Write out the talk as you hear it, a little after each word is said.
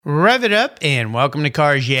Rev it up and welcome to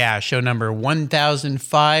Cars Yeah, show number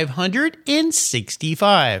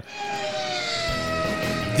 1565.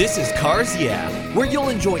 This is Cars Yeah, where you'll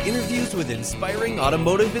enjoy interviews with inspiring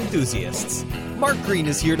automotive enthusiasts. Mark Green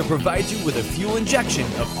is here to provide you with a fuel injection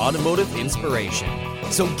of automotive inspiration.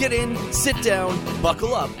 So get in, sit down,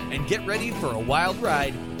 buckle up, and get ready for a wild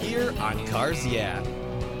ride here on Cars Yeah.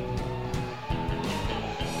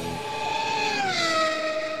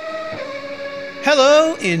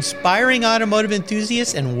 Hello, inspiring automotive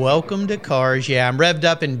enthusiasts, and welcome to Cars Yeah. I'm revved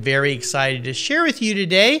up and very excited to share with you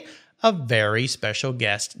today a very special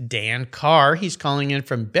guest, Dan Carr. He's calling in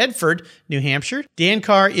from Bedford, New Hampshire. Dan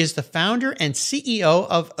Carr is the founder and CEO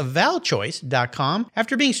of ValChoice.com.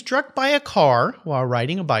 After being struck by a car while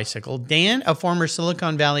riding a bicycle, Dan, a former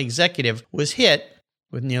Silicon Valley executive, was hit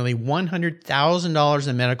with nearly $100,000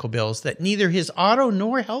 in medical bills that neither his auto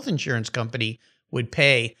nor health insurance company would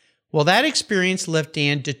pay. Well, that experience left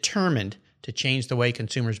Dan determined to change the way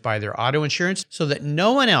consumers buy their auto insurance so that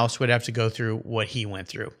no one else would have to go through what he went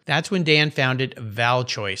through. That's when Dan founded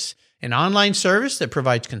ValChoice, an online service that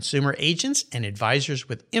provides consumer agents and advisors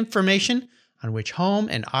with information on which home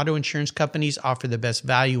and auto insurance companies offer the best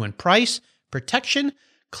value and price, protection,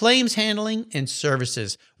 claims handling, and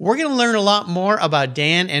services. We're going to learn a lot more about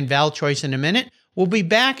Dan and ValChoice in a minute. We'll be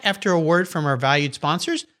back after a word from our valued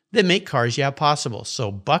sponsors that make Cars Yeah possible.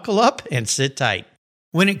 So buckle up and sit tight.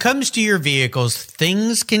 When it comes to your vehicles,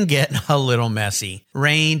 things can get a little messy.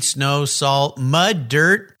 Rain, snow, salt, mud,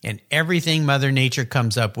 dirt, and everything Mother Nature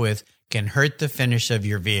comes up with can hurt the finish of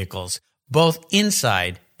your vehicles, both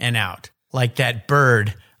inside and out, like that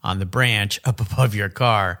bird on the branch up above your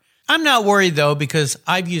car. I'm not worried though, because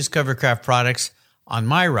I've used Covercraft products on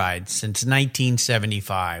my ride since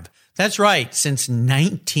 1975. That's right, since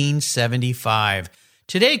 1975.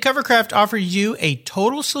 Today, Covercraft offers you a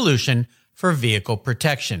total solution for vehicle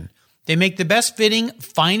protection. They make the best fitting,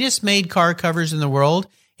 finest made car covers in the world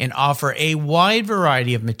and offer a wide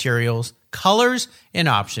variety of materials, colors, and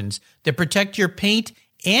options that protect your paint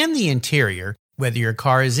and the interior, whether your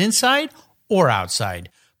car is inside or outside.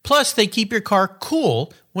 Plus, they keep your car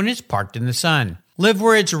cool when it's parked in the sun. Live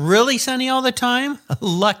where it's really sunny all the time?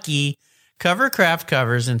 Lucky. Covercraft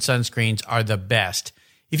covers and sunscreens are the best.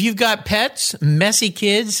 If you've got pets, messy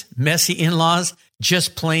kids, messy in-laws,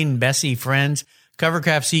 just plain messy friends,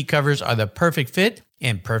 Covercraft seat covers are the perfect fit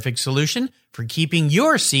and perfect solution for keeping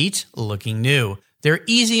your seats looking new. They're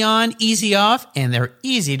easy on, easy off, and they're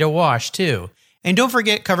easy to wash too. And don't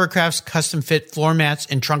forget Covercraft's custom fit floor mats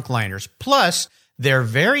and trunk liners. Plus, they're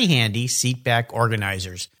very handy seat back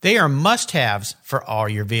organizers. They are must-haves for all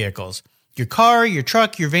your vehicles. Your car, your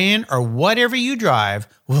truck, your van, or whatever you drive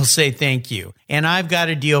will say thank you. And I've got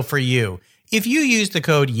a deal for you. If you use the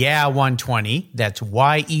code YEAH120, that's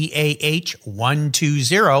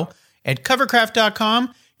YEAH120, at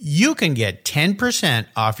Covercraft.com, you can get 10%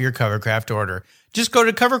 off your Covercraft order. Just go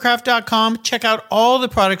to Covercraft.com, check out all the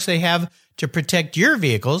products they have to protect your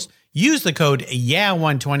vehicles, use the code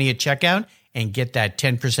YEAH120 at checkout, and get that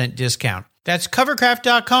 10% discount. That's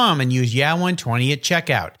Covercraft.com and use YEAH120 at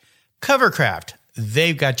checkout. Covercraft,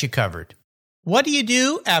 they've got you covered. What do you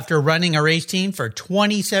do after running a race team for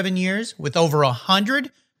 27 years with over 100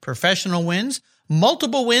 professional wins,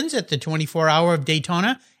 multiple wins at the 24 Hour of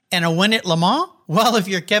Daytona, and a win at Le Mans? Well, if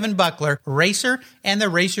you're Kevin Buckler, racer and the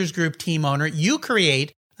Racers Group team owner, you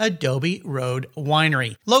create Adobe Road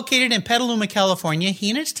Winery. Located in Petaluma, California, he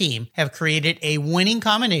and his team have created a winning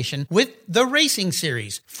combination with the Racing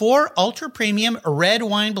Series, 4 ultra-premium red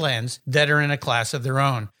wine blends that are in a class of their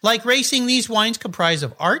own. Like racing, these wines comprise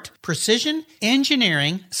of art, precision,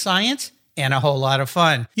 engineering, science, and a whole lot of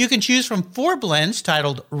fun. You can choose from 4 blends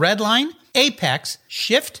titled Redline, Apex,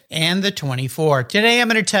 Shift, and the 24. Today I'm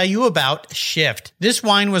going to tell you about Shift. This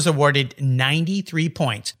wine was awarded 93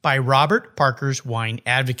 points by Robert Parker's Wine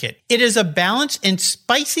Advocate. It is a balanced and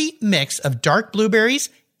spicy mix of dark blueberries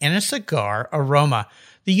and a cigar aroma.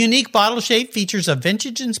 The unique bottle shape features a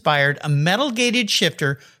vintage-inspired metal-gated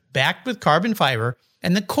shifter backed with carbon fiber,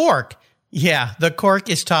 and the cork, the cork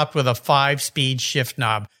is topped with a 5-speed shift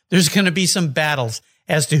knob. There's going to be some battles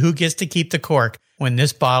as to who gets to keep the cork when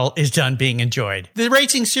this bottle is done being enjoyed. The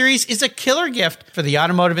Racing Series is a killer gift for the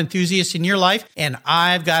automotive enthusiast in your life, and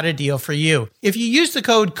I've got a deal for you. If you use the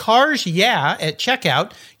code CARSYEAH at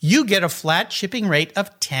checkout, you get a flat shipping rate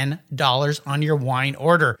of $10 on your wine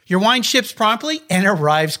order. Your wine ships promptly and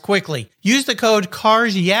arrives quickly. Use the code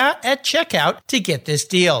CARSYEAH at checkout to get this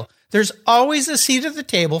deal. There's always a seat at the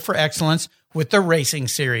table for excellence with the Racing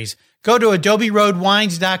Series. Go to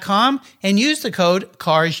adoberoadwines.com and use the code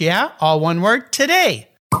CARSYEAH, all one word, today.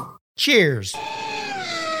 Cheers.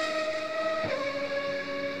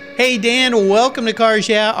 Hey, Dan, welcome to Cars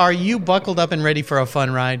Yeah. Are you buckled up and ready for a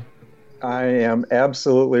fun ride? I am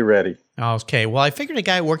absolutely ready. Okay, well, I figured a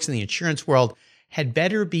guy who works in the insurance world had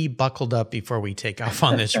better be buckled up before we take off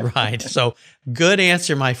on this ride. So good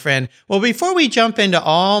answer, my friend. Well, before we jump into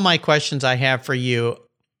all my questions I have for you,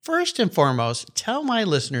 first and foremost, tell my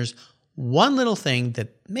listeners one little thing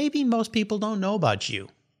that maybe most people don't know about you.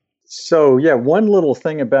 So, one little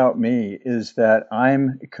thing about me is that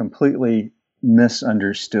I'm completely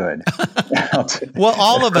misunderstood. Well,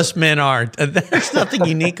 all of us men are. There's nothing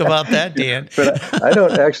unique about that, Dan. But I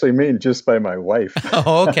don't actually mean just by my wife.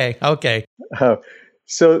 Oh, okay.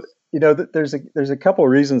 So, there's a couple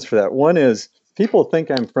of reasons for that. One is people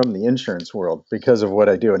think I'm from the insurance world because of what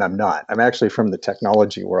I do, and I'm not. I'm actually from the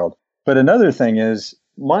technology world. But another thing is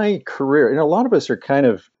my career, a lot of us we're kind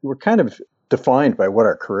of defined by what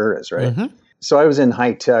our career is, right? Mm-hmm. So I was in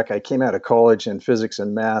high tech. I came out of college in physics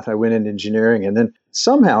and math. I went into engineering, and then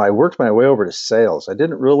somehow I worked my way over to sales. I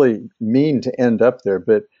didn't really mean to end up there,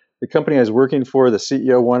 but the company I was working for, the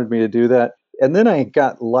CEO wanted me to do that. And then I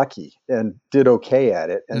got lucky and did okay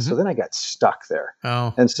at it. And so then I got stuck there.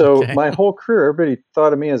 Oh, and so my whole career, everybody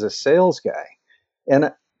thought of me as a sales guy.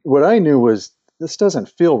 And what I knew was, this doesn't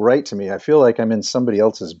feel right to me. I feel like I'm in somebody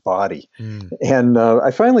else's body. And I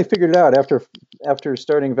finally figured it out after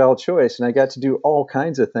starting ValChoice, and I got to do all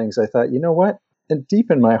kinds of things. I thought, you know what? And deep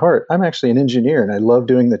in my heart, I'm actually an engineer, and I love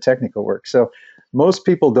doing the technical work. So most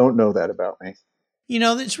people don't know that about me.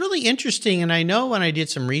 It's really interesting. And I know when I did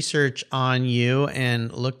some research on you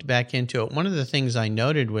and looked back into it, one of the things I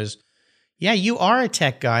noted was, you are a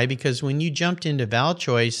tech guy, because when you jumped into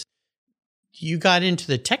ValChoice, you got into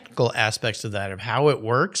the technical aspects of that, of how it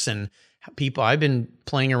works and how people. I've been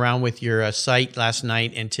playing around with your site last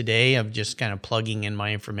night and today of just kind of plugging in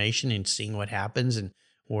my information and seeing what happens and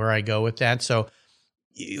where I go with that. So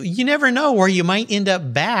you never know where you might end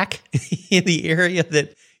up back in the area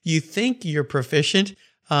that you think you're proficient.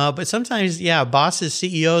 But sometimes, bosses,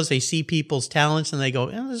 CEOs, they see people's talents and they go,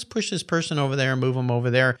 let's push this person over there and move them over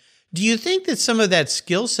there. Do you think that some of that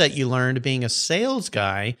skill set you learned being a sales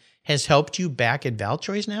guy has helped you back at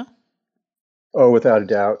ValChoice now? Oh, without a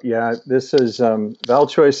doubt. Yeah, this is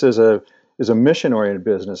ValChoice is a mission-oriented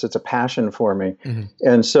business. It's a passion for me,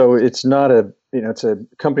 and so it's not it's a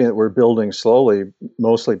company that we're building slowly,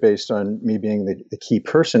 mostly based on me being the key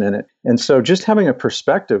person in it. And so, just having a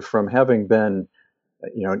perspective from having been,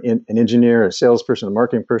 an engineer, a salesperson, a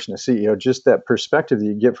marketing person, a CEO, just that perspective that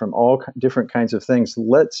you get from all different kinds of things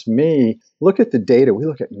lets me look at the data. We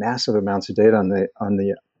look at massive amounts of data on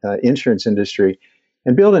the insurance industry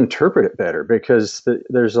and be able to interpret it better, because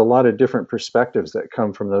there's a lot of different perspectives that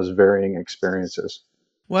come from those varying experiences.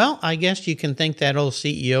 Well, I guess you can thank that old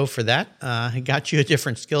CEO for that. It got you a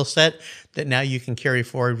different skill set that now you can carry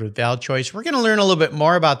forward with ValChoice. We're going to learn a little bit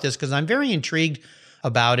more about this because I'm very intrigued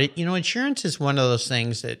about it. Insurance is one of those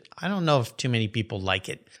things that I don't know if too many people like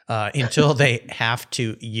it until they have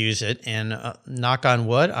to use it. And knock on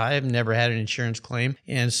wood, I've never had an insurance claim.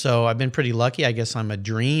 And so I've been pretty lucky. I guess I'm a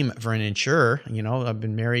dream for an insurer. I've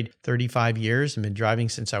been married 35 years and been driving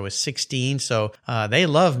since I was 16. So they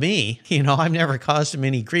love me. I've never caused them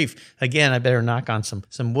any grief. Again, I better knock on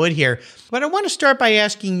some wood here. But I want to start by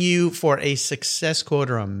asking you for a success quote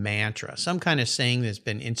or a mantra, some kind of saying that's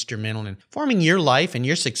been instrumental in forming your life and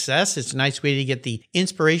your success. It's a nice way to get the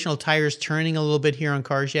inspirational tires turning a little bit here on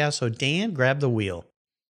Cars Yeah. So Dan, grab the wheel.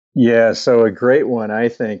 Yeah, so a great one, I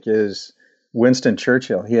think, is Winston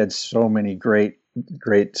Churchill. He had so many great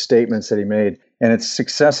statements that he made. And it's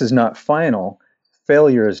success is not final,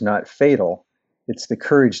 failure is not fatal. It's the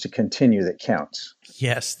courage to continue that counts.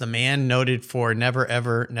 Yes, the man noted for never,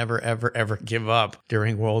 ever, never, ever, ever give up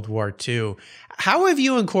during World War II. How have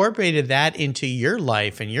you incorporated that into your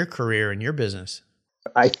life and your career and your business?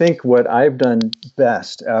 I think what I've done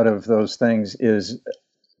best out of those things is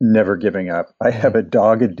never giving up. I have a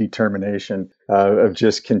dogged determination of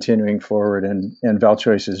just continuing forward, and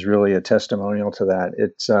ValChoice is really a testimonial to that.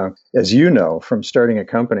 It's as you know from starting a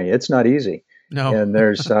company, it's not easy. No, and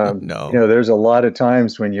there's no. There's a lot of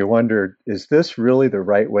times when you wonder, is this really the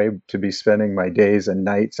right way to be spending my days and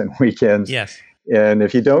nights and weekends? Yes. And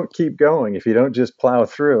if you don't keep going, if you don't just plow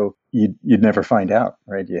through, you'd never find out,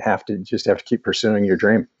 right? You have to keep pursuing your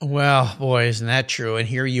dream. Well, boy, isn't that true? And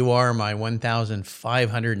here you are, my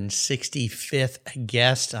 1,565th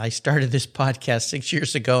guest. I started this podcast 6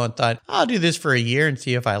 years ago and thought, I'll do this for a year and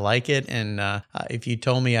see if I like it. And if you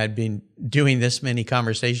told me I'd been doing this many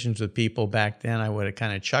conversations with people back then, I would have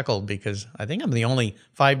kind of chuckled, because I think I'm the only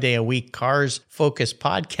 5-day-a-week cars-focused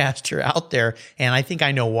podcaster out there. And I think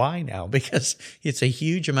I know why now, because it's a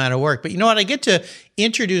huge amount of work. But you know what? I get to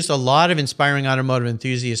introduce a lot of inspiring automotive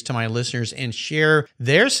enthusiasts to my listeners and share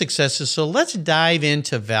their successes. So let's dive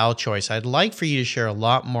into ValChoice. I'd like for you to share a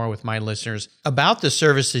lot more with my listeners about the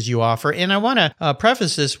services you offer. And I want to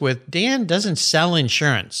preface this with Dan doesn't sell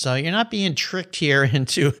insurance. So you're not being tricked here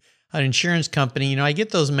into an insurance company. You know, I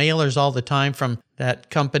get those mailers all the time from that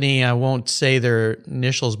company. I won't say their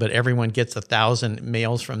initials, but everyone gets 1,000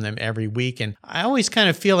 mails from them every week. And I always kind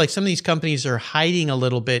of feel like some of these companies are hiding a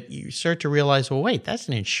little bit. You start to realize, well, wait, that's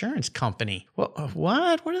an insurance company. Well,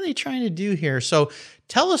 what? What are they trying to do here? So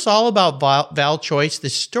tell us all about ValChoice, the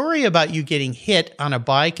story about you getting hit on a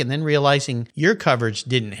bike and then realizing your coverage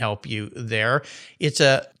didn't help you there. It's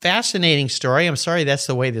a fascinating story. I'm sorry that's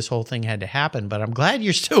the way this whole thing had to happen, but I'm glad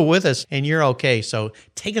you're still with us and you're okay. So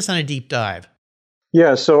take us on a deep dive.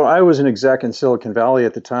 Yeah, so I was an exec in Silicon Valley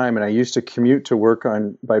at the time, and I used to commute to work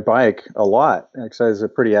by bike a lot, because I was a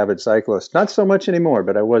pretty avid cyclist. Not so much anymore,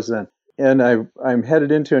 but I was then. And I'm headed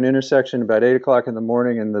into an intersection about 8 o'clock in the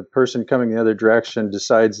morning, and the person coming the other direction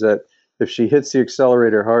decides that if she hits the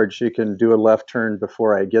accelerator hard, she can do a left turn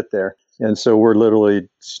before I get there. And so we're literally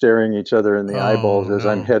staring each other in the eyeballs as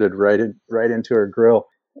I'm headed right into her grill.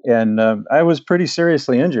 And I was pretty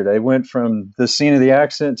seriously injured. I went from the scene of the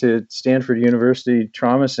accident to Stanford University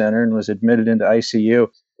Trauma Center and was admitted into ICU.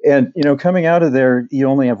 And, you know, coming out of there, you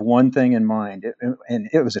only have one thing in mind. And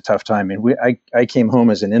it was a tough time. I mean, I came home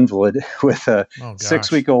as an invalid with a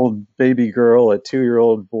 6-week-old baby girl, a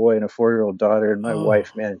 2-year-old boy, and a 4-year-old daughter. And my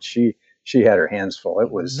wife, man, she had her hands full. It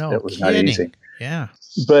was not easy. Yeah.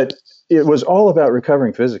 But it was all about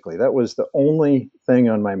recovering physically. That was the only thing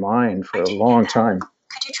on my mind for a long time.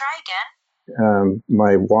 Could you try again?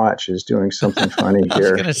 My watch is doing something funny here. I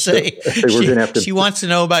was going to say, so she wants to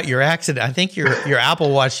know about your accident. I think your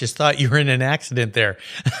Apple Watch just thought you were in an accident there.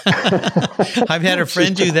 I've had a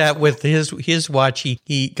friend do that with his watch.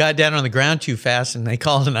 He got down on the ground too fast and they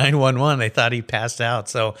called 911. They thought he passed out.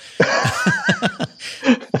 So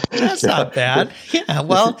that's not bad. Yeah.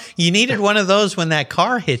 Well, you needed one of those when that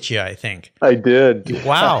car hit you, I think. I did.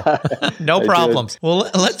 Wow. No problems. Well,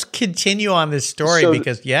 let's continue on this story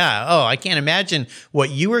because, I can't imagine what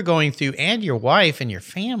you were going through and your wife and your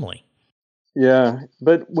family. Yeah.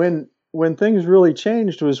 But when things really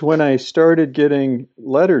changed was when I started getting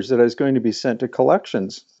letters that I was going to be sent to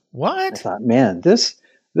collections. What? I thought, man, this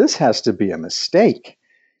has to be a mistake.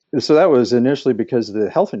 So that was initially because the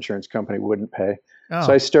health insurance company wouldn't pay.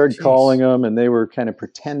 So I started calling them, and they were kind of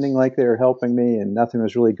pretending like they were helping me, and nothing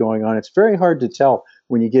was really going on. It's very hard to tell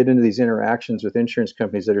when you get into these interactions with insurance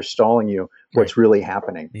companies that are stalling you what's really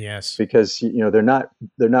happening. Yes, because they're not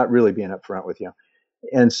really being upfront with you.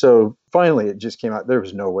 And so finally, it just came out there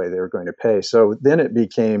was no way they were going to pay. So then it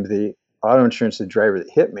became the auto insurance the driver that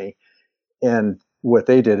hit me, and what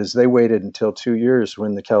they did is they waited until 2 years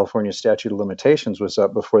when the California statute of limitations was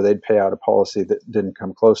up before they'd pay out a policy that didn't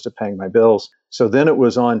come close to paying my bills. So then it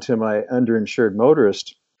was on to my underinsured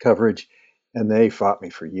motorist coverage, and they fought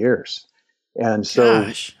me for years. And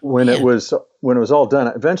so when it was all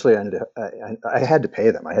done, eventually I had to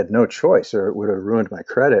pay them. I had no choice, or it would have ruined my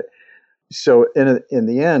credit. So in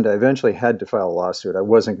the end, I eventually had to file a lawsuit. I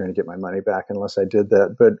wasn't going to get my money back unless I did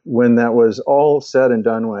that. But when that was all said and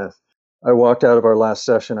done with, I walked out of our last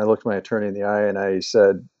session. I looked my attorney in the eye and I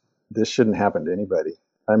said, this shouldn't happen to anybody.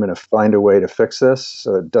 I'm going to find a way to fix this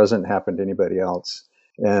so it doesn't happen to anybody else.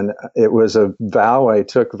 And it was a vow I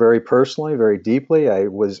took very personally, very deeply. I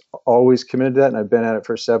was always committed to that, and I've been at it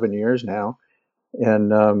for 7 years now.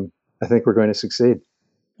 And I think we're going to succeed.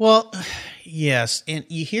 Well, yes. And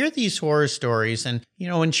you hear these horror stories and,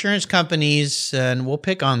 insurance companies, and we'll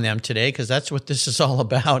pick on them today because that's what this is all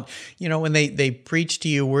about. When they preach to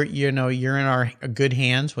you, you're in our good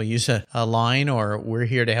hands. We'll use a line, or we're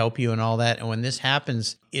here to help you and all that. And when this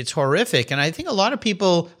happens, it's horrific. And I think a lot of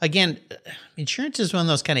people, again, insurance is one of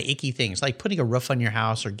those kind of icky things, like putting a roof on your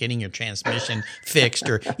house or getting your transmission fixed,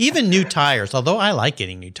 or even new tires. Although I like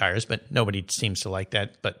getting new tires, but nobody seems to like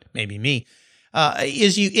that, but maybe me.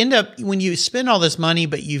 Is you end up, when you spend all this money,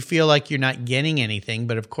 but you feel like you're not getting anything.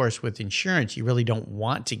 But of course, with insurance, you really don't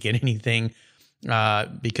want to get anything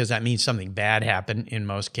because that means something bad happened in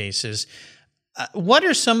most cases. What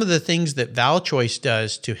are some of the things that ValChoice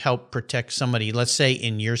does to help protect somebody, let's say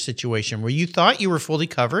in your situation where you thought you were fully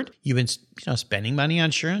covered, you've been spending money on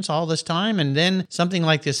insurance all this time, and then something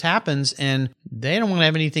like this happens and they don't want to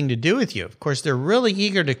have anything to do with you. Of course, they're really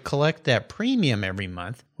eager to collect that premium every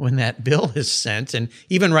month when that bill is sent. And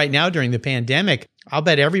even right now during the pandemic, I'll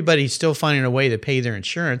bet everybody's still finding a way to pay their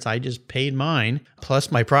insurance. I just paid mine,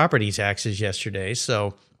 plus my property taxes yesterday.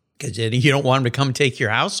 So because you don't want them to come take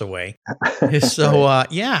your house away. So,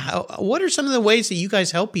 what are some of the ways that you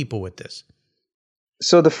guys help people with this?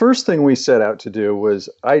 So the first thing we set out to do was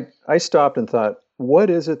I stopped and thought, what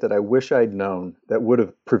is it that I wish I'd known that would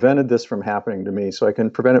have prevented this from happening to me so I can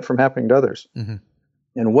prevent it from happening to others? Mm-hmm.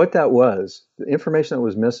 And what that was, the information that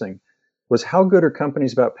was missing, was how good are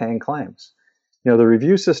companies about paying claims? The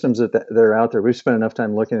review systems that are out there, we've spent enough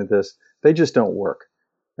time looking at this, they just don't work.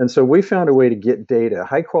 And so we found a way to get data,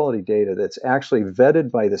 high quality data that's actually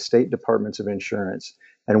vetted by the state departments of insurance.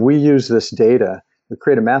 And we use this data to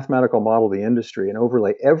create a mathematical model of the industry and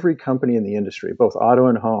overlay every company in the industry, both auto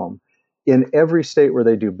and home, in every state where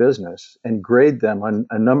they do business and grade them on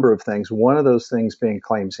a number of things, one of those things being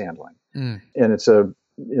claims handling. And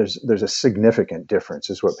there's a significant difference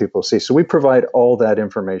is what people see. So we provide all that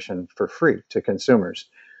information for free to consumers.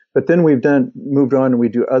 But then we've moved on and we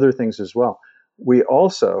do other things as well. We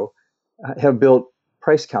also have built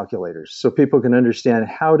price calculators so people can understand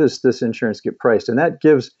how does this insurance get priced. And that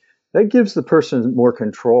gives the person more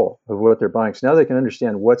control of what they're buying. So now they can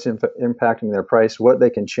understand what's impacting their price, what they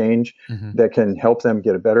can change that can help them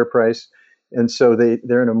get a better price. And so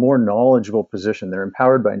they're in a more knowledgeable position. They're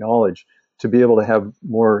empowered by knowledge to be able to have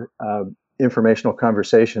more informational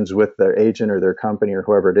conversations with their agent or their company or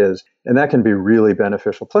whoever it is. And that can be really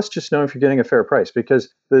beneficial. Plus, just know if you're getting a fair price,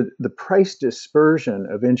 because the price dispersion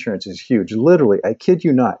of insurance is huge. Literally, I kid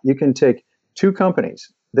you not, you can take two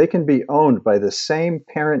companies. They can be owned by the same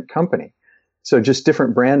parent company. So just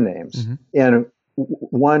different brand names. And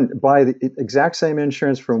buy the exact same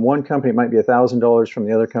insurance from one company, it might be $1,000. From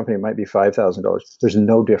the other company, it might be $5,000. There's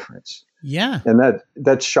no difference. Yeah. And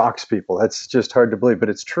that shocks people. That's just hard to believe, but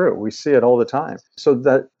it's true. We see it all the time. So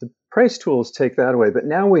that the price tools take that away. But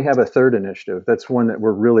now we have a third initiative. That's one that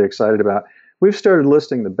we're really excited about. We've started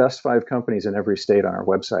listing the best 5 companies in every state on our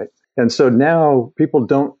website. And so now people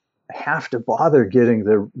don't have to bother getting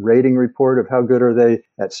the rating report of how good are they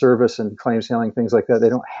at service and claims handling, things like that. They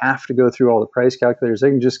don't have to go through all the price calculators. They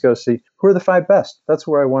can just go see who are the 5 best. That's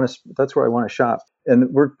where I want to shop. And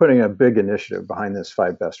we're putting a big initiative behind this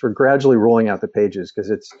 5 best. We're gradually rolling out the pages because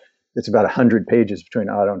it's about 100 pages between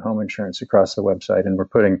auto and home insurance across the website, and we're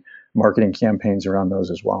putting marketing campaigns around those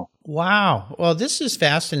as well. Wow. Well, this is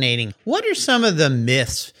fascinating. What are some of the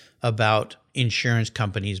myths about insurance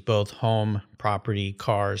companies, both home, property,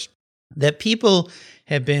 cars, that people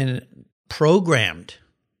have been programmed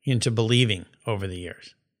into believing over the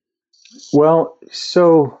years? Well,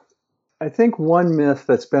 so I think one myth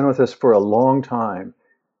that's been with us for a long time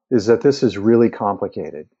is that this is really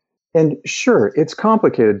complicated. And sure, it's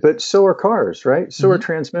complicated, but so are cars, right? So are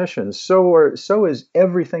transmissions. So is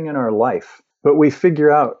everything in our life. But we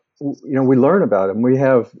figure out, we learn about them. We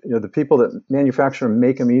have, the people that manufacture them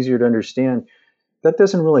make them easier to understand. That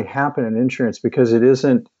doesn't really happen in insurance because it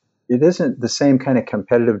isn't the same kind of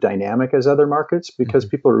competitive dynamic as other markets because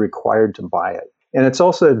people are required to buy it. And it's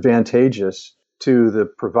also advantageous to the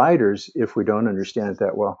providers if we don't understand it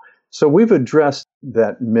that well. So we've addressed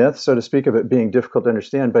that myth, so to speak, of it being difficult to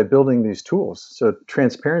understand by building these tools. So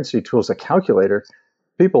transparency tools, a calculator,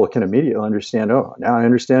 people can immediately understand, oh, now I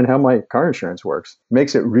understand how my car insurance works.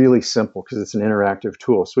 Makes it really simple because it's an interactive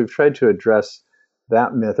tool. So we've tried to address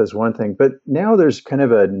that myth as one thing. But now there's kind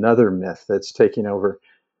of another myth that's taking over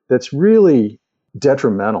that's really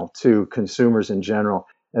detrimental to consumers in general.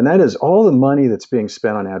 And that is all the money that's being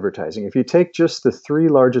spent on advertising. If you take just the 3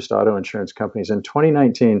 largest auto insurance companies, in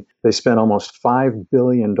 2019, they spent almost $5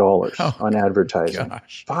 billion on advertising.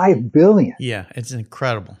 Gosh. $5 billion. Yeah, it's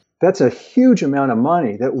incredible. That's a huge amount of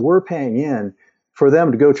money that we're paying in for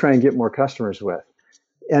them to go try and get more customers with.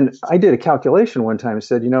 And I did a calculation one time and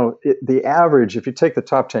said, the average, if you take the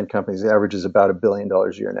top 10 companies, the average is about $1 billion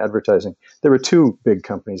a year in advertising. There were 2 big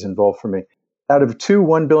companies involved for me. Out of 2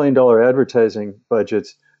 $1 billion advertising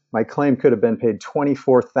budgets, my claim could have been paid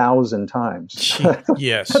 24,000 times.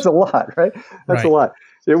 Yes. That's a lot, right? That's a lot.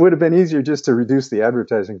 It would have been easier just to reduce the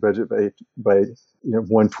advertising budget by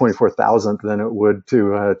 1/24,000th than it would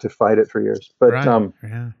to fight it for years. But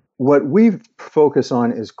what we focus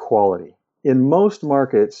on is quality. In most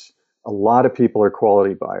markets, a lot of people are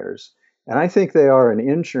quality buyers. And I think they are in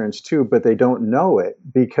insurance too, but they don't know it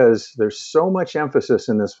because there's so much emphasis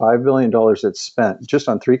in this $5 billion that's spent just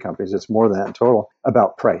on 3 companies, it's more than that in total,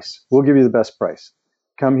 about price. We'll give you the best price.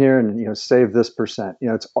 Come here and save this percent.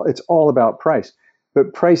 It's all about price.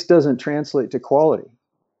 But price doesn't translate to quality.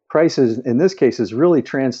 Price is, in this case, is really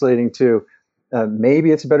translating to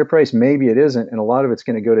maybe it's a better price, maybe it isn't, and a lot of it's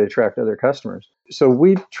going to go to attract other customers. So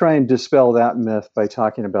we try and dispel that myth by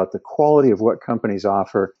talking about the quality of what companies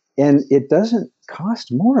offer. And it doesn't cost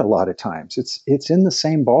more a lot of times. It's in the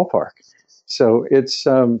same ballpark. So it's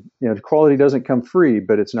quality doesn't come free,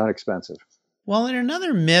 but it's not expensive. Well, and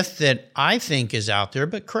another myth that I think is out there,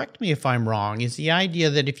 but correct me if I'm wrong, is the idea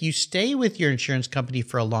that if you stay with your insurance company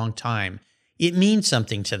for a long time, it means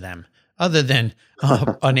something to them other than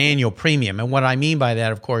an annual premium. And what I mean by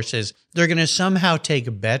that, of course, is they're going to somehow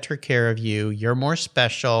take better care of you. You're more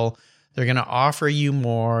special. They're going to offer you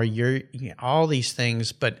more. All these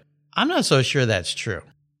things, but I'm not so sure that's true.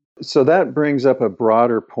 So that brings up a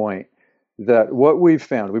broader point. That what we've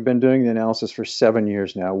found, we've been doing the analysis for 7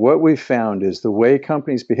 years now. What we've found is the way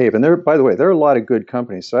companies behave, and by the way, there are a lot of good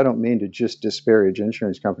companies, so I don't mean to just disparage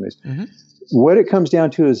insurance companies. Mm-hmm. What it comes down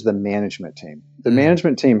to is the management team. The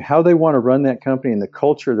management team, how they want to run that company and the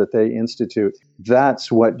culture that they institute,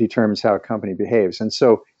 that's what determines how a company behaves. And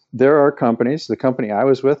so there are companies, the company I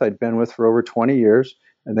was with, I'd been with for over 20 years,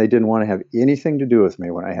 and they didn't want to have anything to do with me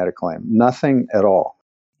when I had a claim. Nothing at all.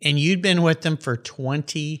 And you'd been with them for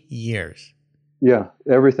 20 years. Yeah,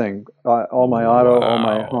 everything. All my auto, all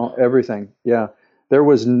my home, everything. Yeah. There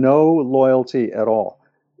was no loyalty at all.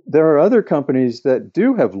 There are other companies that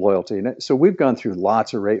do have loyalty. So we've gone through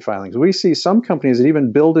lots of rate filings. We see some companies that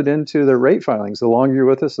even build it into their rate filings. The longer you're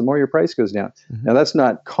with us, the more your price goes down. Mm-hmm. Now, that's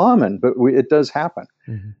not common, but it does happen.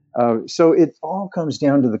 Mm-hmm. So it all comes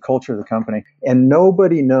down to the culture of the company. And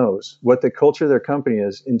nobody knows what the culture of their company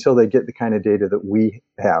is until they get the kind of data that we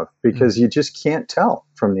have, because you just can't tell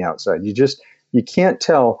from the outside. You can't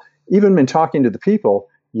tell. Even in talking to the people,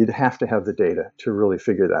 you'd have to have the data to really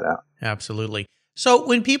figure that out. Absolutely. So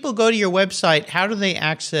when people go to your website, how do they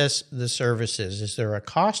access the services? Is there a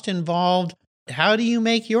cost involved? How do you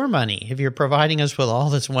make your money if you're providing us with all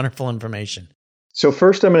this wonderful information? So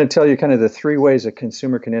first, I'm going to tell you kind of the 3 ways a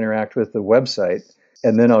consumer can interact with the website,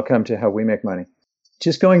 and then I'll come to how we make money.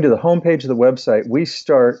 Just going to the homepage of the website, we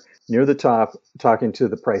start near the top talking to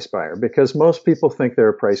the price buyer, because most people think they're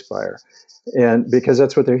a price buyer, and because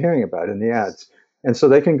that's what they're hearing about in the ads. And so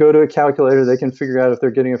they can go to a calculator, they can figure out if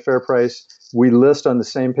they're getting a fair price. We list on the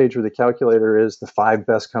same page where the calculator is the 5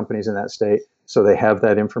 best companies in that state, so they have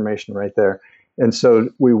that information right there. And so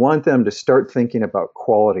we want them to start thinking about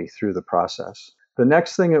quality through the process. The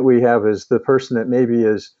next thing that we have is the person that maybe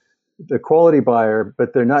is the quality buyer,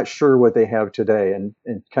 but they're not sure what they have today. And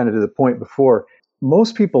kind of to the point before,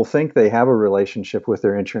 most people think they have a relationship with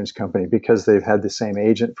their insurance company because they've had the same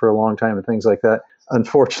agent for a long time and things like that.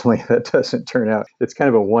 Unfortunately, that doesn't turn out. It's kind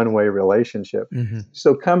of a one-way relationship. Mm-hmm.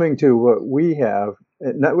 So coming to what we have,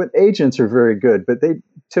 agents are very good, but they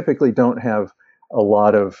typically don't have a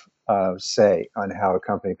lot of say on how a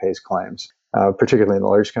company pays claims, particularly in the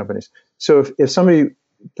large companies. So if somebody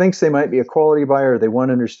thinks they might be a quality buyer, they want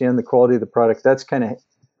to understand the quality of the product, that's kind of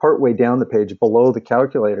partway down the page below the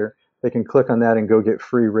calculator. They can click on that and go get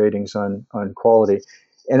free ratings on quality.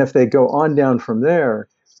 And if they go on down from there,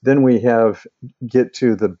 then we get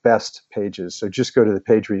to the best pages. So just go to the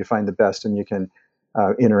page where you find the best, and you can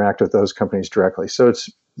interact with those companies directly. So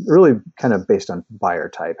it's really kind of based on buyer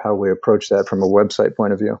type, how we approach that from a website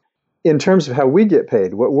point of view. In terms of how we get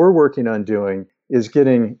paid, what we're working on doing is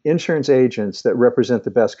getting insurance agents that represent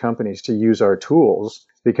the best companies to use our tools,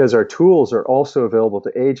 because our tools are also available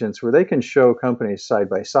to agents where they can show companies side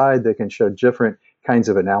by side. They can show different kinds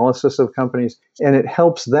of analysis of companies, and it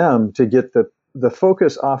helps them to get the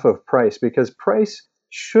focus off of price, because price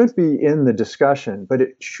should be in the discussion, but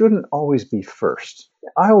it shouldn't always be first.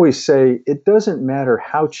 I always say it doesn't matter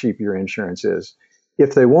how cheap your insurance is.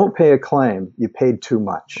 If they won't pay a claim, you paid too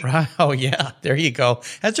much. Oh, yeah. There you go.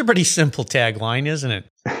 That's a pretty simple tagline, isn't it?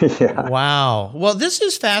 Yeah. Wow. Well, this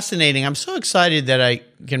is fascinating. I'm so excited that I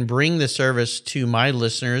can bring the service to my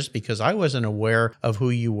listeners, because I wasn't aware of who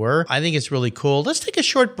you were. I think it's really cool. Let's take a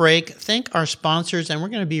short break, thank our sponsors, and we're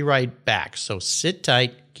going to be right back. So sit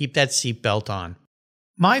tight, keep that seatbelt on.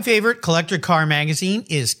 My favorite collector car magazine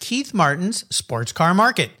is Keith Martin's Sports Car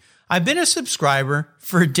Market. I've been a subscriber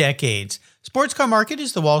for decades. Sports Car Market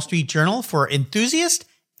is the Wall Street Journal for enthusiasts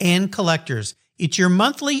and collectors. It's your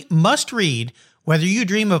monthly must-read, whether you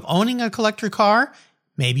dream of owning a collector car,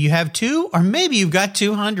 maybe you have 2, or maybe you've got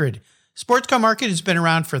 200. Sports Car Market has been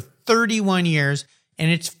around for 31 years, and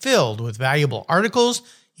it's filled with valuable articles,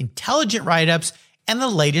 intelligent write-ups, and the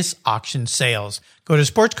latest auction sales. Go to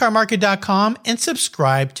sportscarmarket.com and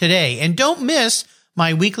subscribe today. And don't miss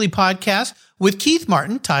my weekly podcast with Keith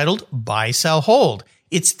Martin titled Buy, Sell, Hold.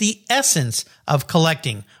 It's the essence of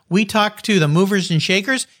collecting. We talk to the movers and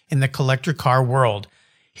shakers in the collector car world.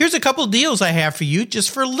 Here's a couple deals I have for you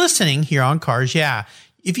just for listening here on Cars Yeah.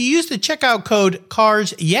 If you use the checkout code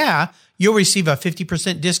Cars Yeah, you'll receive a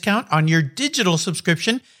 50% discount on your digital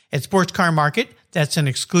subscription at Sports Car Market. That's an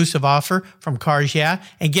exclusive offer from Cars Yeah.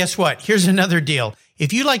 And guess what? Here's another deal.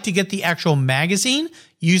 If you'd like to get the actual magazine,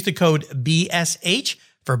 use the code BSH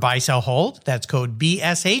For Buy, Sell, Hold, that's code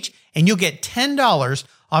BSH, and you'll get $10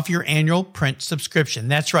 off your annual print subscription.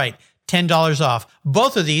 That's right, $10 off.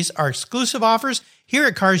 Both of these are exclusive offers here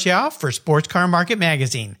at Cars Yeah for Sports Car Market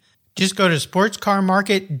Magazine. Just go to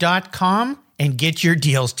sportscarmarket.com and get your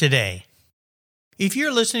deals today. If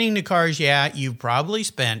you're listening to Cars Yeah, you've probably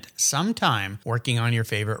spent some time working on your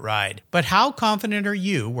favorite ride. But how confident are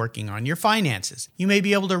you working on your finances? You may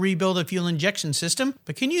be able to rebuild a fuel injection system,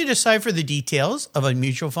 but can you decipher the details of a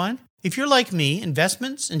mutual fund? If you're like me,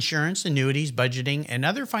 investments, insurance, annuities, budgeting, and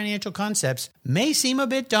other financial concepts may seem a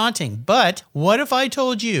bit daunting, but what if I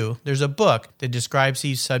told you there's a book that describes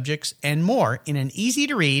these subjects and more in an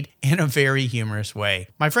easy-to-read and a very humorous way?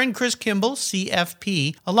 My friend Chris Kimball,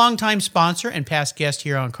 CFP, a longtime sponsor and past guest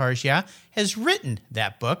here on Cars Yeah, has written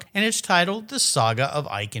that book, and it's titled The Saga of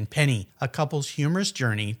Ike and Penny, a couple's humorous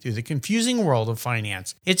journey through the confusing world of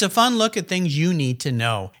finance. It's a fun look at things you need to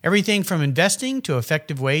know, everything from investing to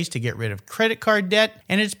effective ways to get rid of credit card debt,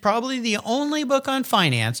 and it's probably the only book on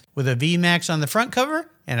finance with a VMAX on the front cover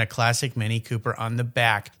and a classic Mini Cooper on the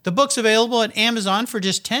back. The book's available at Amazon for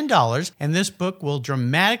just $10, and this book will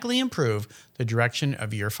dramatically improve the direction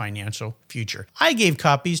of your financial future. I gave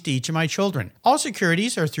copies to each of my children. All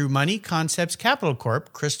securities are through Money Concepts Capital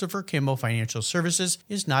Corp. Christopher Kimball Financial Services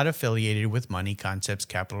is not affiliated with Money Concepts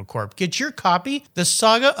Capital Corp. Get your copy, The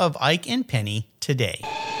Saga of Ike and Penny, today.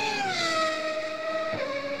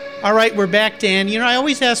 All right, we're back, Dan. You know, I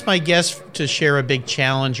always ask my guests to share a big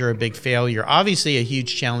challenge or a big failure. Obviously, a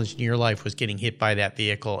huge challenge in your life was getting hit by that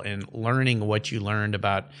vehicle and learning what you learned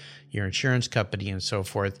about your insurance company and so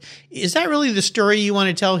forth. Is that really the story you want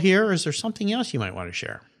to tell here, or is there something else you might want to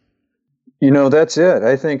share? You know, that's it.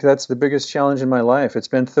 I think that's the biggest challenge in my life. It's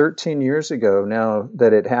been 13 years ago now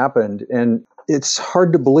that it happened, and it's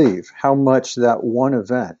hard to believe how much that one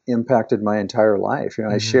event impacted my entire life. You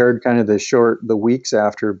know, I shared kind of the weeks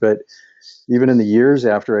after, but even in the years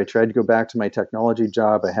after, I tried to go back to my technology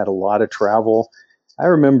job. I had a lot of travel. I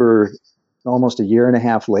remember almost a year and a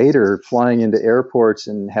half later flying into airports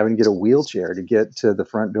and having to get a wheelchair to get to the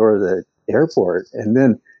front door of the airport. And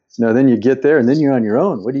then, you know, then you get there and then you're on your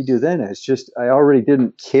own. What do you do then? It's just, I already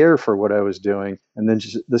didn't care for what I was doing. And then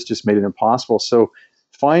this just made it impossible. So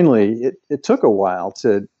finally, it took a while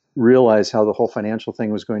to realize how the whole financial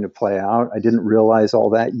thing was going to play out. I didn't realize all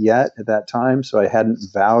that yet at that time, so I hadn't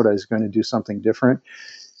vowed I was going to do something different.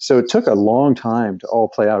 So it took a long time to all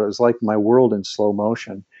play out. It was like my world in slow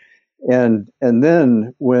motion. And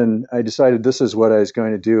then when I decided this is what I was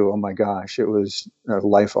going to do, oh my gosh, it was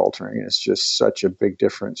life altering. It's just such a big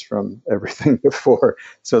difference from everything before.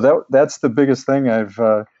 So that's the biggest thing I've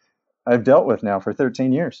dealt with now for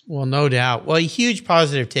 13 years. Well, no doubt. Well, a huge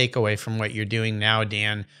positive takeaway from what you're doing now,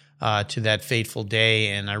 Dan, to that fateful day.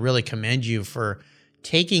 And I really commend you for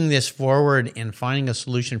taking this forward and finding a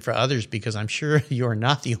solution for others, because I'm sure you're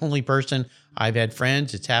not the only person. I've had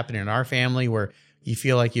friends, it's happened in our family, where you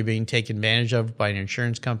feel like you're being taken advantage of by an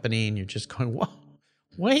insurance company and you're just going, whoa,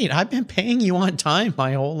 wait, I've been paying you on time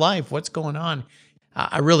my whole life. What's going on?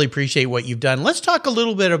 I really appreciate what you've done. Let's talk a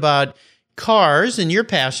little bit about cars and your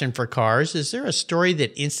passion for cars. Is there a story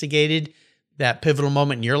that instigated that pivotal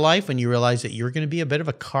moment in your life when you realized that you were going to be a bit of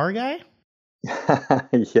a car guy?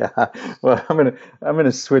 Yeah. Well, I'm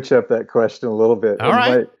gonna switch up that question a little bit. All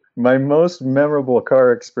right. My most memorable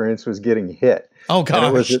car experience was getting hit. Oh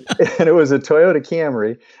gosh. And it was a Toyota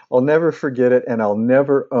Camry. I'll never forget it, and I'll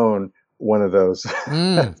never own one of those.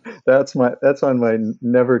 That's on my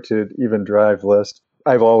never to even drive list.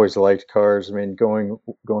 I've always liked cars. I mean,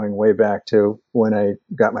 going way back to when I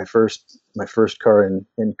got my first car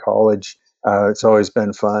in college. It's always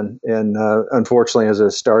been fun. And unfortunately, as a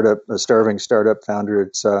starving startup founder,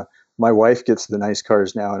 it's my wife gets the nice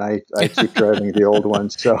cars now, and I keep driving the old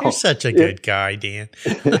ones. So you're such a good guy, Dan.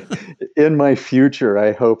 In my future,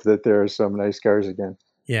 I hope that there are some nice cars again.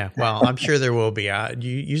 Yeah, well, I'm sure there will be.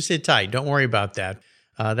 You sit tight. Don't worry about that.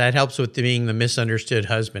 That helps with being the misunderstood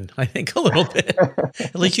husband, I think, a little bit.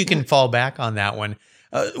 At least you can fall back on that one.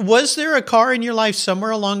 Was there a car in your life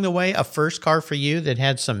somewhere along the way, a first car for you that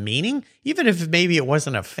had some meaning, even if maybe it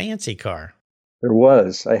wasn't a fancy car? There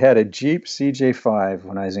was. I had a Jeep CJ5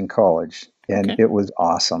 when I was in college, and It was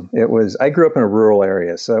awesome. I grew up in a rural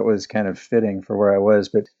area, so it was kind of fitting for where I was,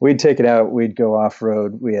 but we'd take it out, we'd go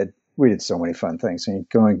off-road. We did so many fun things. I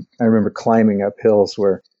remember climbing up hills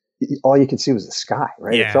where all you could see was the sky,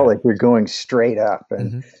 right? Yeah. It felt like we were going straight up.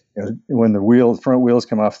 And you know, when the front wheels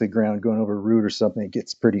come off the ground going over a root or something, it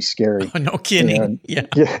gets pretty scary. Oh, no kidding. Yeah.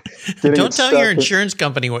 Don't tell your insurance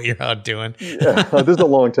company what you're out doing. Yeah, this is a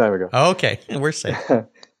long time ago. Okay, we're safe.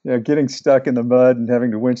 getting stuck in the mud and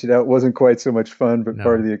having to winch it out wasn't quite so much fun, but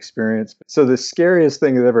part of the experience. So the scariest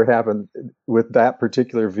thing that ever happened with that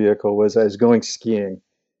particular vehicle was I was going skiing,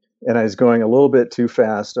 and I was going a little bit too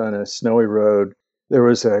fast on a snowy road. There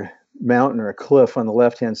was a mountain or a cliff on the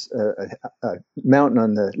left-hand, a mountain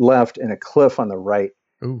on the left and a cliff on the right.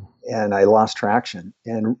 Ooh. And I lost traction.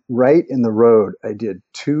 And right in the road, I did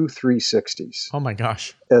 2 360s. Oh my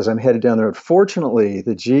gosh. As I'm headed down the road. Fortunately,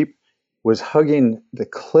 the Jeep was hugging the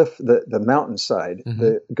cliff, the mountainside,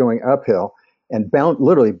 going uphill, and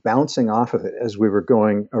literally bouncing off of it as we were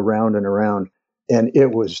going around and around. And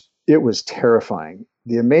it was terrifying.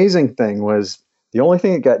 The amazing thing was, the only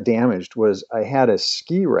thing that got damaged was I had a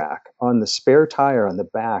ski rack on the spare tire on the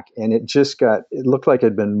back, and it looked like it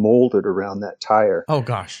had been molded around that tire. Oh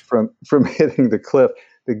gosh. From hitting the cliff.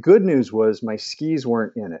 The good news was my skis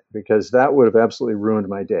weren't in it, because that would have absolutely ruined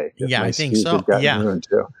my day. Yeah, I think skis so. had gotten Yeah. ruined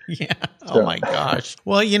too. Yeah. Oh my gosh.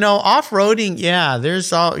 Well, off-roading,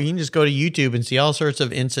 you can just go to YouTube and see all sorts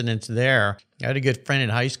of incidents there. I had a good friend in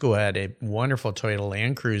high school who had a wonderful Toyota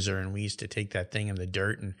Land Cruiser, and we used to take that thing in the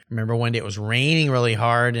dirt. And I remember one day it was raining really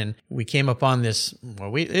hard, and we came upon this,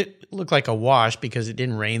 it looked like a wash because it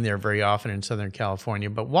didn't rain there very often in Southern California,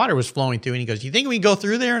 but water was flowing through, and he goes, "You think we can go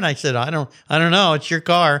through there?" And I said, I don't know. It's your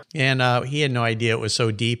car. And he had no idea it was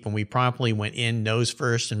so deep, and we promptly went in nose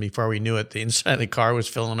first, and before we knew it, the inside of the car was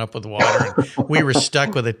filling up with water, and we were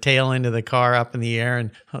stuck with the tail end of the car up in the air.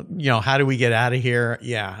 And, how do we get out of here?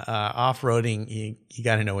 Yeah. Off-roading, you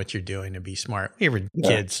got to know what you're doing to be smart. We were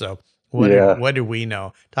kids, so what do we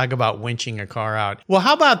know? Talk about winching a car out. Well,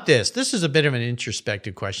 how about this? This is a bit of an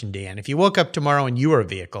introspective question, Dan. If you woke up tomorrow and you were a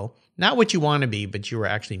vehicle, not what you want to be, but you were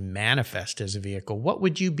actually manifest as a vehicle, what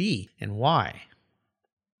would you be and why?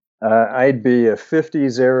 I'd be a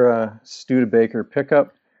 50s era Studebaker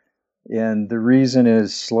pickup. And the reason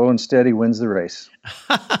is slow and steady wins the race.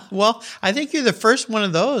 Well, I think you're the first one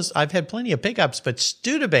of those. I've had plenty of pickups, but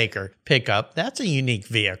Studebaker pickup, that's a unique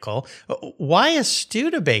vehicle. Why a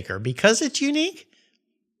Studebaker? Because it's unique?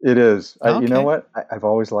 It is. Okay. You know what? I've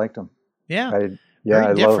always liked them. Yeah.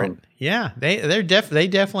 I love them. Yeah, they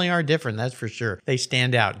definitely are different. That's for sure. They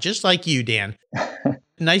stand out, just like you, Dan.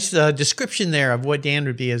 Nice description there of what Dan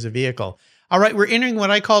would be as a vehicle. All right, we're entering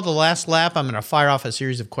what I call the last lap. I'm going to fire off a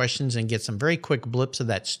series of questions and get some very quick blips of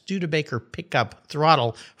that Studebaker pickup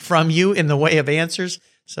throttle from you in the way of answers.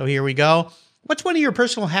 So here we go. What's one of your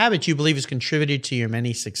personal habits you believe has contributed to your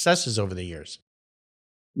many successes over the years?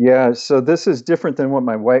 Yeah, so this is different than what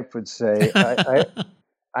my wife would say.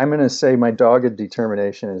 I'm going to say my dogged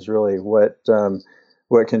determination is really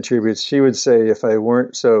what contributes. She would say if I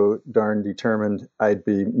weren't so darn determined, I'd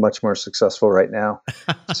be much more successful right now.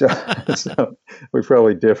 So we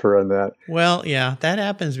probably differ on that. Well, yeah, that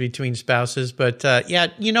happens between spouses. But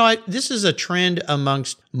this is a trend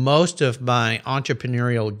amongst most of my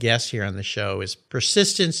entrepreneurial guests here on the show is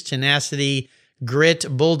persistence, tenacity, grit,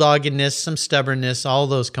 bulldoggedness, some stubbornness. All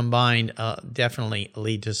those combined definitely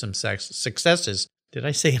lead to some successes. Did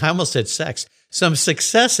I say? I almost said sex. Some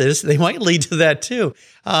successes, they might lead to that too.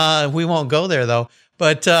 We won't go there though.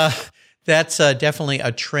 But that's definitely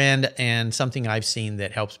a trend and something I've seen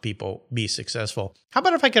that helps people be successful. How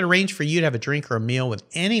about if I could arrange for you to have a drink or a meal with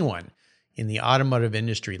anyone in the automotive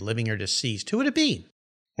industry, living or deceased? Who would it be?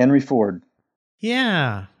 Henry Ford.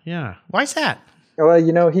 Yeah. Why's that?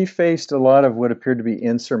 Well, he faced a lot of what appeared to be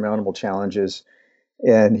insurmountable challenges,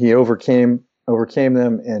 and he overcame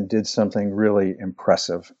them and did something really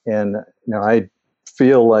impressive. And I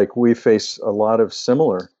feel like we face a lot of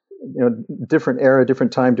similar, different era,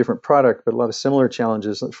 different time, different product, but a lot of similar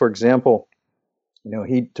challenges. For example,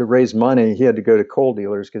 to raise money, he had to go to coal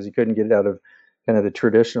dealers because he couldn't get it out of kind of the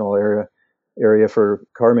traditional area for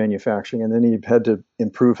car manufacturing, and then he had to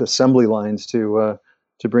improve assembly lines to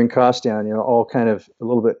bring costs down. All kind of a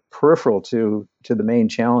little bit peripheral to the main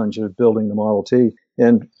challenge of building the Model T.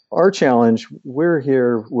 And our challenge, we're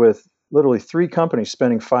here with literally 3 companies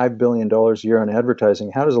spending $5 billion a year on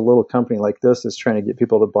advertising. How does a little company like this that's trying to get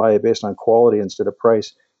people to buy it based on quality instead of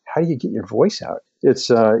price, how do you get your voice out? It's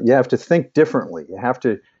you have to think differently. You have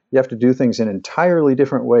to do things in entirely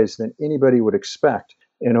different ways than anybody would expect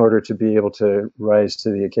in order to be able to rise to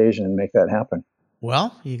the occasion and make that happen.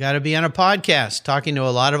 Well, you got to be on a podcast talking to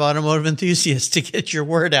a lot of automotive enthusiasts to get your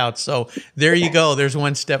word out. So there you go. There's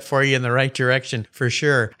one step for you in the right direction for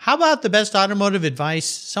sure. How about the best automotive advice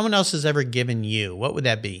someone else has ever given you? What would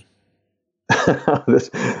that be?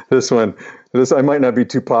 This one, I might not be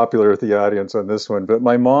too popular with the audience on this one, but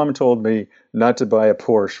my mom told me not to buy a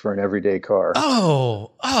Porsche for an everyday car.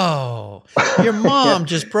 Oh, Oh, your mom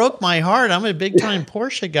just broke my heart. I'm a big time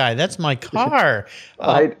Porsche guy. That's my car.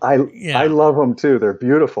 I love them too. They're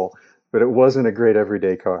beautiful, but it wasn't a great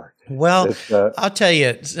everyday car. Well, I'll tell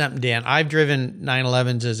you something, Dan. I've driven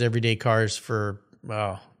 911s as everyday cars for,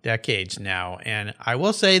 decades now. And I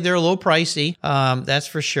will say they're a little pricey. That's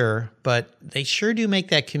for sure. But they sure do make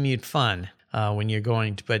that commute fun when you're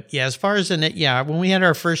going to. But yeah, as far as when we had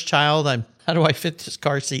our first child, how do I fit this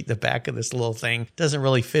car seat in the back of this little thing? Doesn't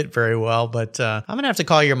really fit very well, but I'm going to have to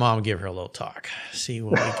call your mom and give her a little talk, see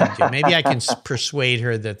what we can do. Maybe I can persuade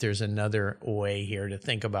her that there's another way here to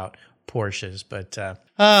think about Porsches, but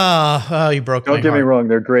you broke my heart. Don't get me wrong,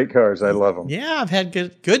 they're great cars. I love them. Yeah, I've had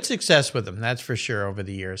good success with them, that's for sure, over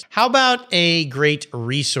the years. How about a great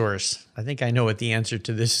resource? I think I know what the answer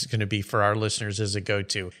to this is going to be for our listeners as a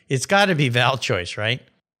go-to. It's got to be ValChoice, right?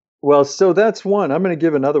 Well, so that's one. I'm going to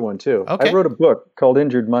give another one too. Okay. I wrote a book called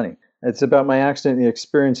Injured Money. It's about my accident and the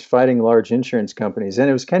experience fighting large insurance companies. And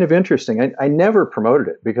it was kind of interesting. I never promoted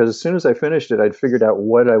it because as soon as I finished it, I'd figured out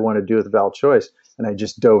what I want to do with ValChoice. And I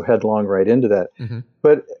just dove headlong right into that. Mm-hmm.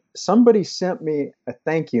 But somebody sent me a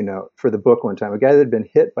thank you note for the book one time, a guy that had been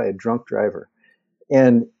hit by a drunk driver.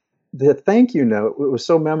 And the thank you note, it was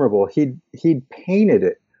so memorable. He'd painted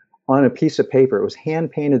it on a piece of paper. It was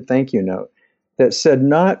hand-painted thank you note that said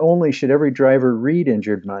not only should every driver read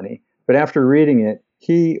Injured Money, but after reading it,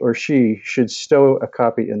 he or she should stow a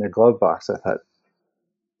copy in their glove box. I thought,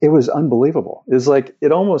 it was unbelievable. It was like,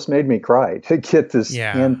 it almost made me cry to get this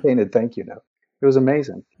hand-painted thank you note. It was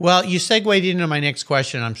amazing. Well, you segued into my next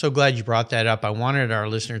question. I'm so glad you brought that up. I wanted our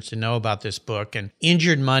listeners to know about this book. And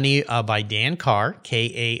Injured Money by Dan Carr,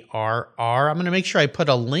 Karr. I'm going to make sure I put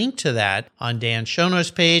a link to that on Dan's show notes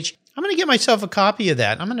page. I'm going to get myself a copy of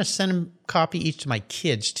that. I'm going to send a copy each to my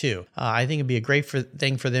kids, too. I think it'd be a great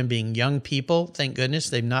thing for them being young people. Thank goodness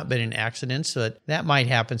they've not been in accidents, so that might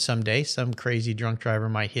happen someday. Some crazy drunk driver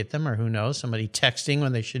might hit them, or who knows, somebody texting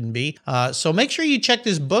when they shouldn't be. So make sure you check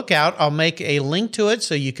this book out. I'll make a link to it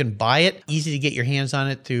so you can buy it. Easy to get your hands on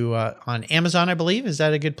it through on Amazon, I believe. Is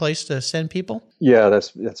that a good place to send people? Yeah,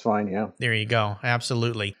 that's fine, yeah. There you go.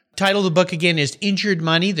 Absolutely. Title of the book again is Injured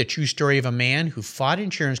Money, The True Story of a Man Who Fought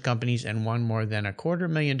Insurance Companies and Won More Than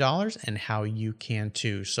 $250,000 and How You Can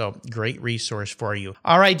Too. So great resource for you.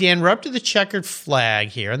 All right, Dan, we're up to the checkered flag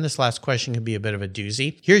here. And this last question could be a bit of a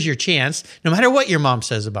doozy. Here's your chance. No matter what your mom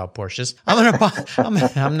says about Porsches,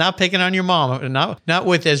 I'm not picking on your mom. Not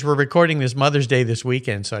with, as we're recording this Mother's Day this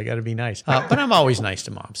weekend, so I got to be nice. But I'm always nice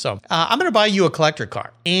to mom. So I'm going to buy you a collector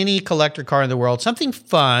car. Any collector car in the world. Something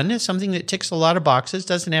fun, something that ticks a lot of boxes.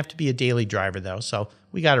 Doesn't have to be a daily driver, though, so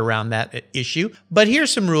we got around that issue. But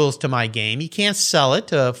here's some rules to my game. You can't sell it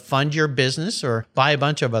to fund your business or buy a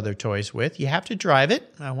bunch of other toys with. You have to drive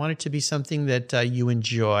it. I want it to be something that you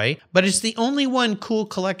enjoy. But it's the only one cool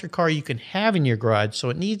collector car you can have in your garage, so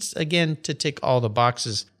it needs, again, to tick all the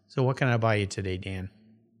boxes. So what can I buy you today, Dan?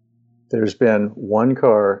 There's been one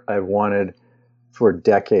car I've wanted for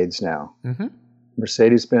decades now. Mm-hmm.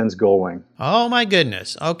 Mercedes-Benz Gullwing. Oh, my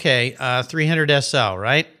goodness. Okay, 300 SL,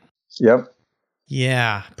 right? Yep.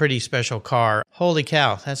 Yeah, pretty special car. Holy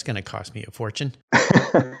cow, that's going to cost me a fortune.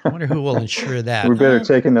 I wonder who will insure that. We better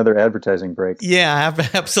take another advertising break. Yeah,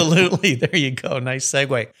 absolutely. There you go. Nice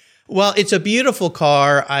segue. Well, it's a beautiful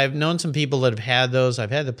car. I've known some people that have had those.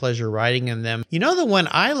 I've had the pleasure of riding in them. You know, the one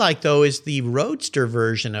I like, though, is the Roadster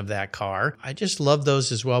version of that car. I just love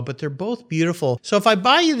those as well, but they're both beautiful. So if I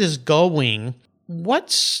buy you this Gullwing,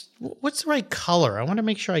 what's the right color? I want to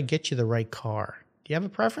make sure I get you the right car. Do you have a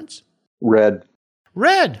preference? Red.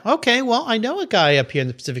 Red. Okay. Well, I know a guy up here in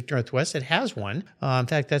the Pacific Northwest that has one. In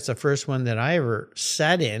fact, that's the first one that I ever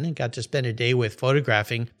sat in and got to spend a day with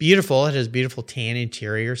photographing. Beautiful. It has beautiful tan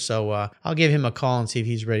interior. So I'll give him a call and see if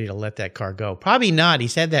he's ready to let that car go. Probably not.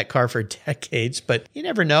 He's had that car for decades, but you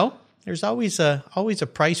never know. There's always a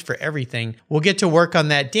price for everything. We'll get to work on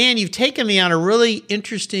that. Dan, you've taken me on a really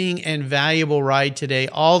interesting and valuable ride today.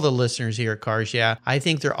 All the listeners here at Cars Yeah, I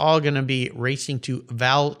think they're all going to be racing to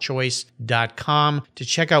valchoice.com to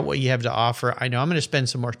check out what you have to offer. I know I'm going to spend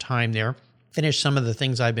some more time there, finish some of the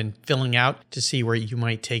things I've been filling out to see where you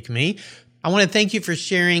might take me. I want to thank you for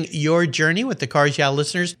sharing your journey with the Cars Yeah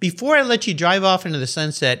listeners. Before I let you drive off into the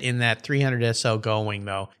sunset in that 300 SL Gullwing,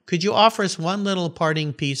 though, could you offer us one little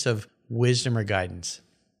parting piece of wisdom or guidance?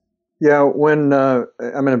 Yeah, when I'm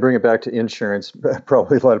going to bring it back to insurance,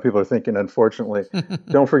 probably a lot of people are thinking, unfortunately,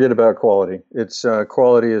 don't forget about quality. It's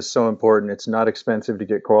quality is so important. It's not expensive to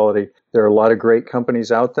get quality. There are a lot of great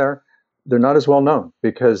companies out there. They're not as well known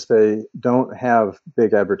because they don't have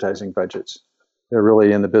big advertising budgets. They're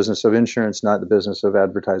really in the business of insurance, not the business of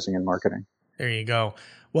advertising and marketing. There you go.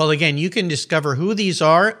 Well, again, you can discover who these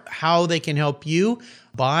are, how they can help you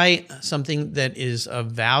buy something that is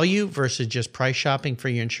of value versus just price shopping for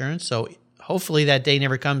your insurance. So hopefully that day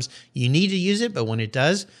never comes. You need to use it, but when it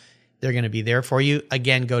does, they're going to be there for you.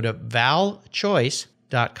 Again, go to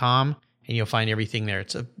valchoice.com and you'll find everything there.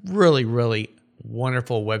 It's a really, really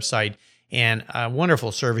wonderful website and a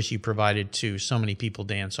wonderful service you provided to so many people,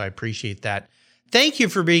 Dan. So I appreciate that. Thank you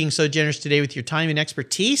for being so generous today with your time and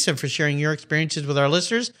expertise and for sharing your experiences with our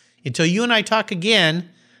listeners. Until you and I talk again,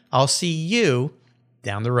 I'll see you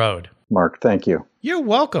down the road. Mark, thank you. You're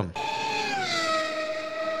welcome.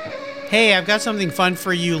 Hey, I've got something fun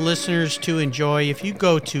for you listeners to enjoy. If you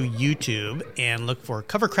go to YouTube and look for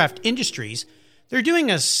Covercraft Industries, they're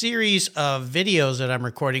doing a series of videos that I'm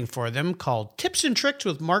recording for them called Tips and Tricks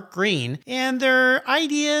with Mark Green. And they're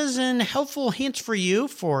ideas and helpful hints for you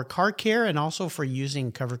for car care and also for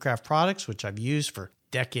using Covercraft products, which I've used for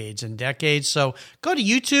decades and decades. So go to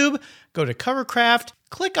YouTube, go to Covercraft,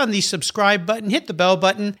 click on the subscribe button, hit the bell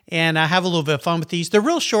button, and have a little bit of fun with these. They're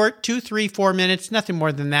real short, 2, 3, 4 minutes, nothing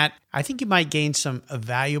more than that. I think you might gain some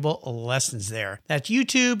valuable lessons there. That's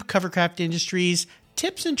YouTube, Covercraft Industries,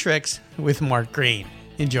 Tips and Tricks with Mark Green.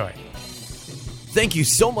 Enjoy. Thank you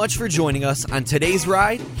so much for joining us on today's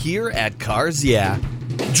ride here at Cars Yeah.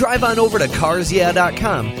 Drive on over to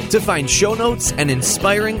carsyeah.com to find show notes and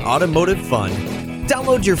inspiring automotive fun.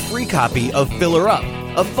 Download your free copy of Filler Up,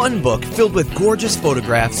 a fun book filled with gorgeous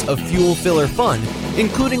photographs of fuel filler fun,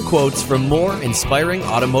 including quotes from more inspiring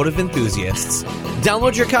automotive enthusiasts.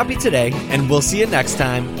 Download your copy today, and we'll see you next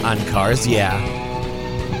time on Cars Yeah.